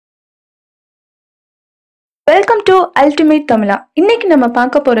Welcome to ultimate தமிழா. இன்னைக்கு நம்ம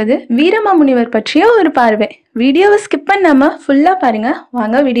பார்க்க போறது வீரமாமுனிவர் பற்றிய ஒரு பார்வை. வீடியோவை ஸ்கிப் பண்ணாம ஃபுல்லா பாருங்க.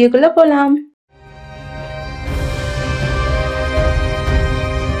 வாங்க வீடியோக்குள்ள போலாம்.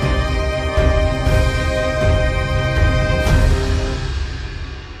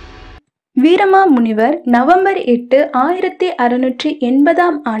 வீரமாமுனிவர் நவம்பர் 8,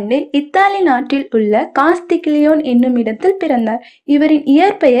 1680 ஆண்டு இத்தாலி நாட்டில் உள்ள காஸ்திகிலியோன் என்னும் இடத்தில் பிறந்தார். இவரின்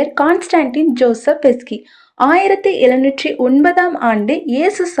இயற்பெயர் கான்ஸ்டான்டின் ஜோசப் பெஸ்கி. 1709 ஆண்டு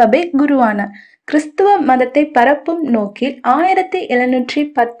இயேசு சபை குருவானார். கிறிஸ்துவ மதத்தை பரப்பும் நோக்கில்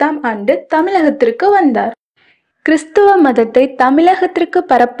 1710 ஆண்டு தமிழகத்திற்கு வந்தார். கிறிஸ்துவ மதத்தை தமிழகத்திற்கு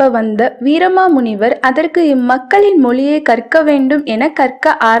பரப்ப வந்த வீரமாமுனிவர் அதற்கு இம்மக்களின் மொழியை கற்க வேண்டும் என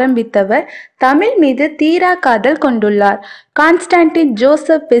கற்க ஆரம்பித்தவர் தமிழ் மீது தீரா காதல் கொண்டுள்ளார். கான்ஸ்டான்டின்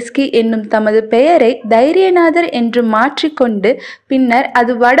ஜோசப் பெஸ்கி என்னும் தமது பெயரை தைரியநாதர் என்று மாற்றிக்கொண்டு பின்னர்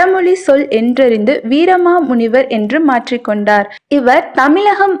அது வடமொழி சொல் என்றறிந்து வீரமாமுனிவர் என்று மாற்றிக்கொண்டார். இவர்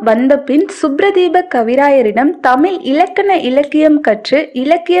தமிழகம் வந்த பின் சுப்ரதீப கவிராயரிடம் தமிழ் இலக்கியம் கற்று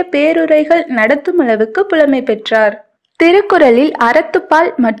இலக்கிய பேருரைகள் நடத்தும் அளவுக்கு புலமை பெற்றார். திருக்குறளில் அறத்துப்பால்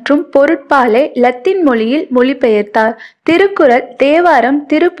மற்றும் பொருட்பாலை லத்தீன் மொழியில் மொழிபெயர்த்தார். திருக்குறள், தேவாரம்,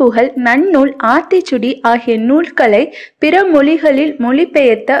 திருப்புகழ், நன்னூல், ஆத்திச்சுடி ஆகிய நூல்களை பிற மொழிகளில்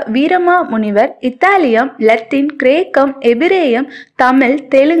மொழிபெயர்த்த வீரமாமுனிவர் இத்தாலியம், லத்தீன், கிரேக்கம், எபிரேயம், தமிழ்,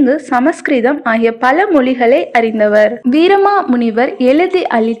 தெலுங்கு, சமஸ்கிருதம் ஆகிய பல மொழிகளை அறிந்தவர். வீரமாமுனிவர் எழுதி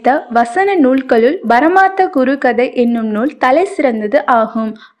அளித்த வசன நூல்களுள் பரமார்த்த குருகதை என்னும் நூல் தலை சிறந்தது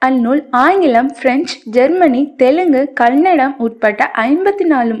ஆகும். அந்நூல் ஆங்கிலம், பிரெஞ்சு, ஜெர்மனி, தெலுங்கு, கன்னடம் உட்பட்ட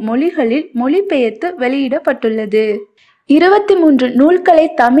 54 மொழிகளில் மொழிபெயர்த்து வெளியிடப்பட்டுள்ளது. 23 நூல்களை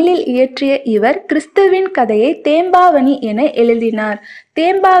தமிழில் இயற்றிய இவர் கிறிஸ்துவின் கதையை தேம்பாவணி என எழுதினார்.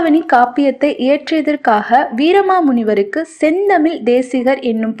 தேம்பாவணி காப்பியத்தை இயற்றியதற்காக வீரமாமுனிவருக்கு செந்தமிழ் தேசிகர்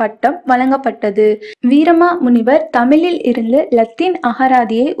என்னும் பட்டம் வழங்கப்பட்டது. வீரமாமுனிவர் தமிழில் இருந்து லத்தீன்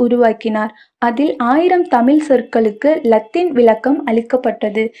அகராதியை உருவாக்கினார். அதில் 1000 தமிழ் சொற்களுக்கு லத்தீன் விளக்கம்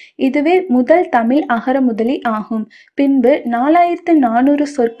அளிக்கப்பட்டது. இதுவே முதல் தமிழ் அகரமுதலி ஆகும். பின்பு 4400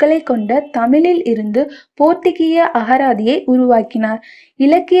 சொற்களை கொண்ட தமிழில் இருந்து போர்த்துகீய அகராதியை உருவாக்கினார்.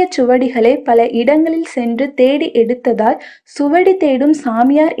 இலக்கிய சுவடிகளை பல இடங்களில் சென்று தேடி எடுத்ததால் சுவடி தேடும்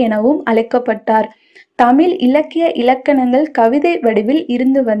சாமியார் எனவும் அழைக்கப்பட்டார். தமிழ் இலக்கிய இலக்கணங்கள் கவிதை வடிவில்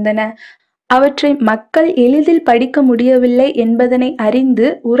இருந்து வந்தன. அவற்றை மக்கள் எளிதில் படிக்க முடியவில்லை என்பதனை அறிந்து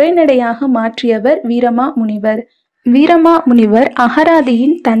உரைநடையாக மாற்றியவர் வீரமாமுனிவர். வீரமாமுனிவர்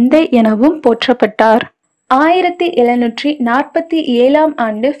அகராதியின் தந்தை எனவும் போற்றப்பட்டார். 1747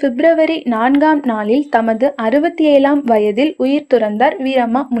 ஆண்டு பிப்ரவரி 4ஆம் நாளில் தமது 67ஆம் வயதில் உயிர் துறந்தார்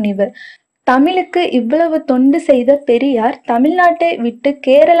வீரமாமுனிவர். தமிழுக்கு இவ்வளவு தொண்டு செய்த பெரியார் தமிழ்நாட்டை விட்டு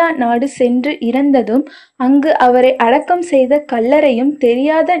கேரளா நாடு சென்று இறந்ததும் அங்கு அவரை அடக்கம் செய்த கல்லறையும்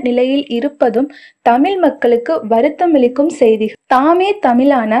தெரியாத நிலையில் இருப்பதும் தமிழ் மக்களுக்கு வருத்தமளிக்கும் செய்தி. தாமே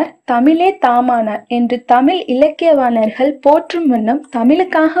தமிழானார், தமிழே தாமானார் என்று தமிழ் இலக்கியவாணர்கள் போற்றும் வண்ணம்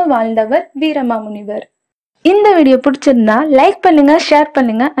தமிழுக்காக வாழ்ந்தவர் வீரமாமுனிவர். இந்த வீடியோ பிடிச்சிருந்தா லைக் பண்ணுங்க, ஷேர்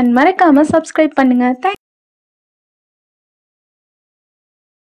பண்ணுங்க அண்ட் மறக்காம சப்ஸ்கிரைப் பண்ணுங்க.